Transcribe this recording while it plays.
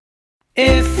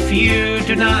If you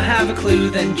do not have a clue,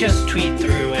 then just tweet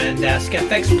through and ask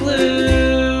FX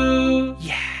Blue.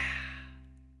 Yeah.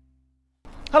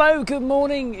 Hello, good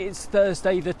morning. It's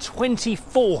Thursday the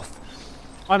 24th.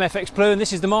 I'm FX Blue and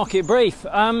this is the Market Brief.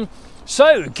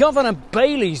 So, Governor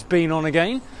Bailey's been on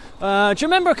again. Do you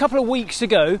remember a couple of weeks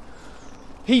ago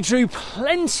he drew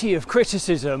plenty of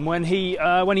criticism when he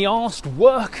asked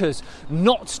workers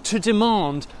not to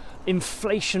demand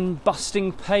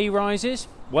inflation-busting pay rises?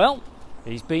 Well,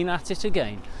 he's been at it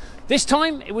again. This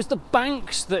time it was the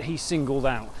banks that he singled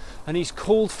out, and he's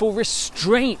called for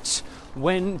restraint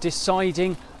when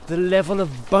deciding the level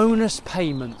of bonus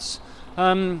payments.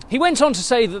 He went on to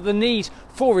say that the need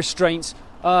for restraints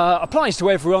applies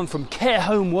to everyone from care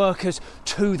home workers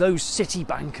to those city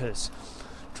bankers.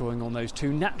 Drawing on those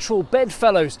two natural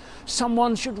bedfellows,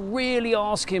 someone should really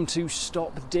ask him to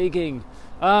stop digging.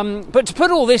 But to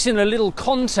put all this in a little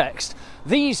context,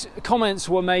 these comments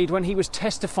were made when he was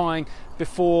testifying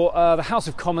before the House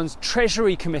of Commons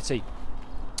Treasury Committee.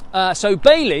 So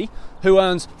Bailey, who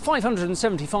earns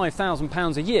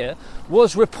 £575,000 a year,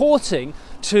 was reporting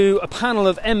to a panel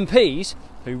of MPs,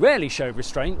 who rarely show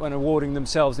restraint when awarding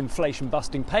themselves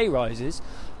inflation-busting pay rises,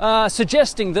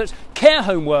 suggesting that care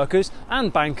home workers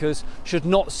and bankers should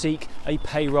not seek a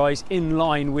pay rise in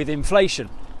line with inflation.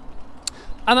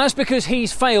 And that's because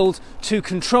he's failed to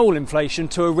control inflation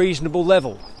to a reasonable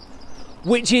level,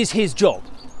 which is his job,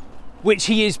 which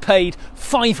he is paid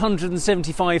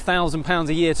 £575,000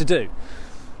 a year to do.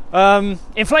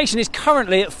 Inflation is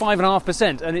currently at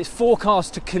 5.5% and it's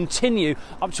forecast to continue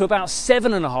up to about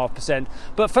 7.5%.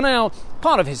 But for now,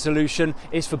 part of his solution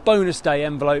is for bonus day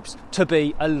envelopes to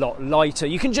be a lot lighter.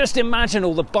 You can just imagine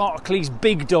all the Barclays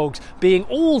big dogs being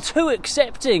all too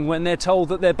accepting when they're told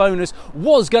that their bonus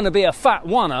was going to be a fat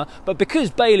oneer, but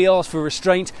because Bailey asked for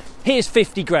restraint, here's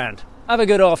 50 grand. Have a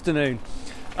good afternoon.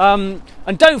 And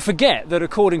don't forget that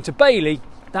according to Bailey,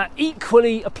 that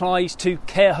equally applies to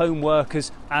care home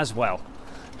workers as well.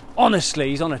 Honestly,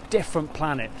 he's on a different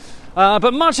planet.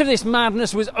 But much of this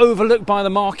madness was overlooked by the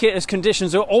market as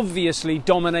conditions are obviously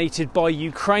dominated by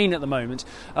Ukraine at the moment.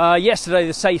 Yesterday,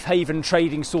 the safe haven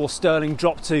trading saw sterling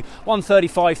drop to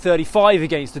 135.35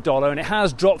 against the dollar, and it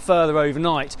has dropped further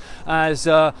overnight as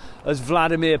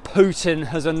Vladimir Putin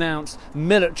has announced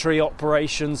military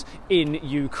operations in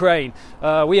Ukraine.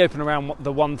 We open around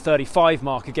the 135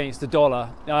 mark against the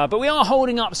dollar, but we are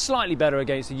holding up slightly better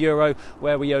against the euro,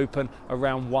 where we open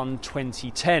around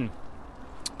 120.10.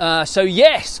 So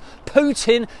yes,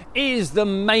 Putin is the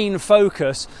main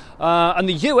focus, and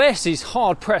the US is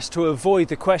hard-pressed to avoid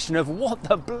the question of what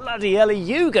the bloody hell are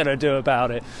you going to do about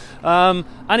it? An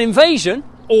invasion,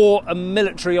 or a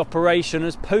military operation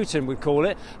as Putin would call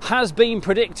it, has been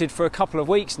predicted for a couple of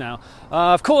weeks now.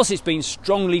 Of course it's been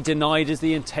strongly denied as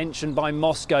the intention by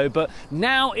Moscow, but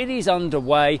now it is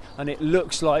underway and it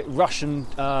looks like Russian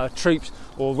troops,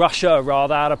 or Russia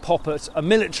rather, had a pop at a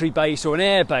military base or an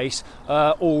air base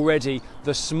already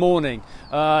this morning.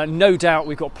 No doubt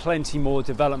we've got plenty more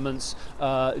developments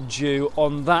due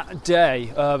on that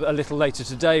day, a little later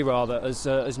today rather,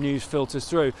 as news filters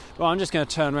through. Well, I'm just going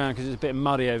to turn around because it's a bit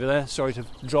muddy over there. Sorry to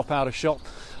drop out of shot.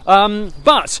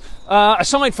 But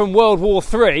aside from World War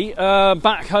III,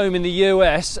 back home in the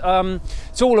US,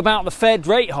 it's all about the Fed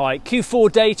rate hike.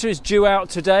 Q4 data is due out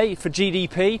today for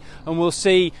GDP, and we'll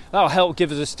see, that'll help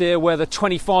give us a steer whether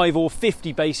 25 or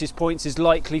 50 basis points is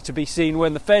likely to be seen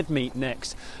when the Fed meet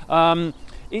next.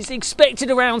 It's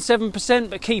expected around 7%,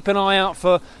 but keep an eye out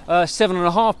for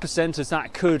 7.5%, as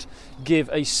that could give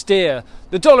a steer.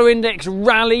 The dollar index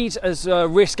rallied as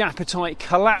risk appetite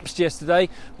collapsed yesterday.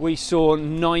 We saw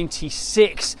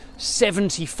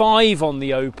 96.75 on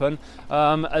the open,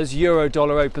 as euro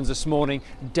dollar opens this morning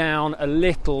down a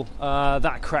little.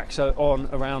 That cracks on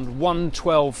around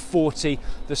 112.40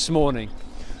 this morning.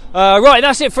 Right,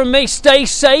 that's it from me. Stay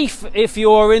safe if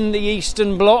you're in the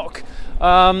Eastern Bloc.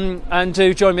 And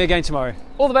do join me again tomorrow.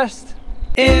 All the best.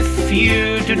 If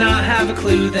you do not have a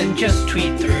clue, then just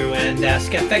tweet through and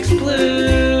ask FX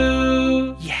Blue.